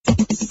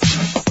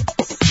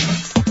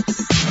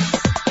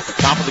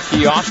Top of the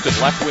key, Austin.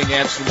 Left wing,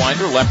 Anson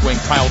Winder. Left wing,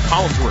 Kyle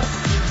Collinsworth.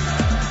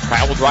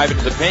 Kyle will drive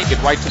into the paint,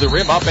 get right to the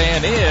rim, up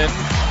and in,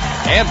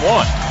 and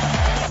one.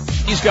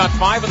 He's got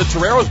 5, and the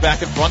Toreros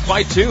back in front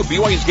by 2.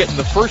 BYU's getting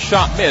the first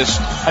shot miss,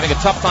 having a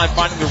tough time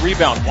finding the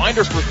rebound.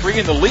 Winder for 3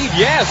 in the lead.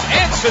 Yes,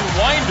 Anson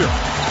Winder.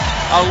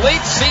 A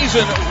late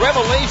season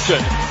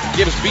revelation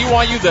gives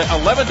BYU the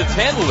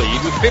 11-10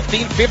 lead with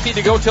 15:50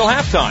 to go till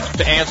halftime.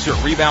 To answer,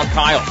 rebound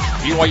Kyle.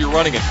 BYU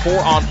running it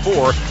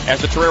 4-on-4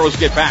 as the Toreros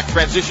get back.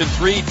 Transition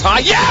 3, tie.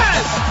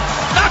 Yes!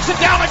 Knocks it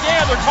down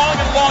again. They're calling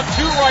it a long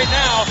 2 right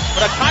now,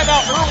 but a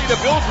timeout early to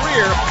Bill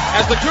Greer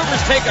as the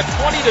Cougars take a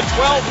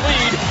 20-12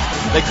 lead.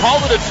 They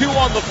called it a 2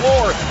 on the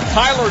floor.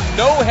 Tyler,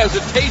 no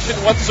hesitation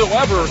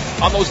whatsoever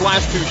on those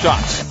last 2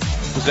 shots.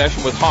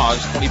 Possession with Haws,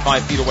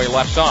 25 feet away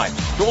left side.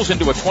 Drills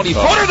into a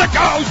 20-footer that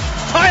goes!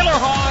 Tyler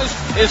Haws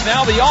is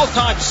now the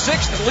all-time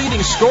 6th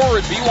leading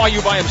scorer at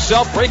BYU by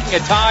himself, breaking a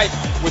tie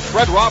with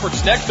Fred Roberts.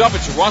 Next up,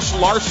 it's Russ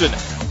Larson.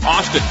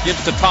 Austin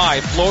gives to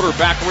Ty, floater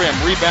back rim,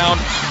 rebound,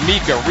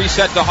 Mika,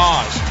 reset to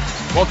Haws.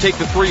 Won't take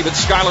the 3, but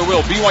Skylar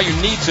will. BYU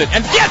needs it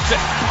and gets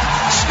it!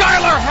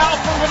 Skylar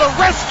Halper with a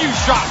rescue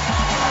shot!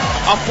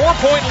 A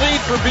 4-point lead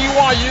for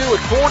BYU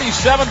at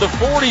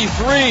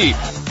 47-43.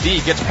 D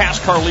gets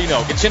past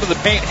Carlino, gets into the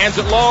paint, hands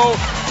it low,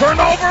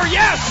 turnover,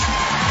 yes!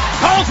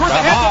 Collinsworth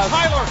ahead to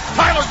Tyler.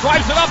 Tyler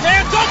drives it up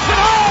and dunks it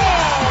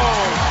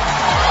home!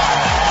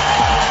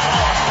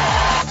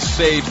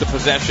 Saves the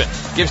possession.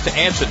 Gives to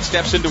Anson,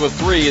 steps into a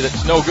 3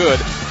 that's no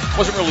good.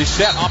 Wasn't really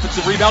set.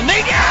 Offensive rebound.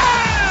 Nate,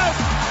 yes!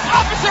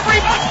 Offensive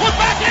rebound, put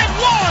back in,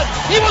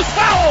 1! He was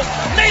fouled!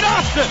 Nate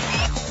Austin!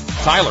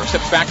 Tyler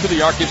steps back to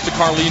the arc, gives to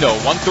Carlino.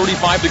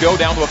 1:35 to go,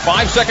 down to a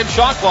 5-second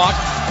shot clock.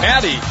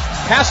 Patty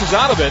passes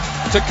out of it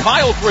to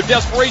Kyle for a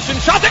desperation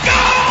shot to go!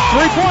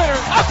 Three-pointer!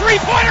 A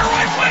three-pointer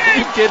right wing! Are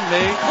you kidding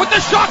me? With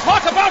the shot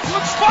clock about to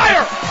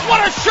expire!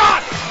 What a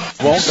shot!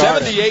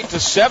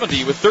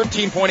 78-70 with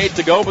 13.8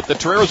 to go, but the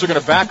Toreros are going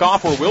to back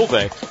off, or will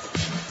they?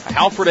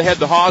 Halford ahead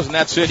to Haws, and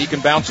that's it. He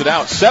can bounce it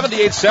out.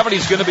 78-70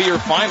 is going to be your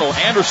final.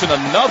 Anderson,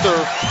 another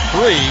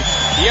 3.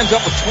 He ends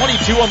up with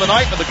 22 on the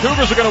night, and the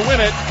Cougars are going to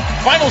win it.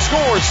 Final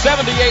score is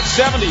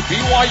 78-70.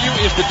 BYU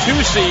is the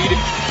 2 seed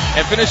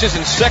and finishes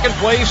in 2nd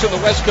place in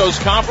the West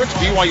Coast Conference.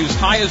 BYU's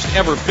highest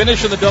ever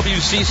finish in the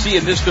WCC,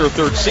 and this their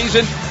 3rd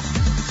season.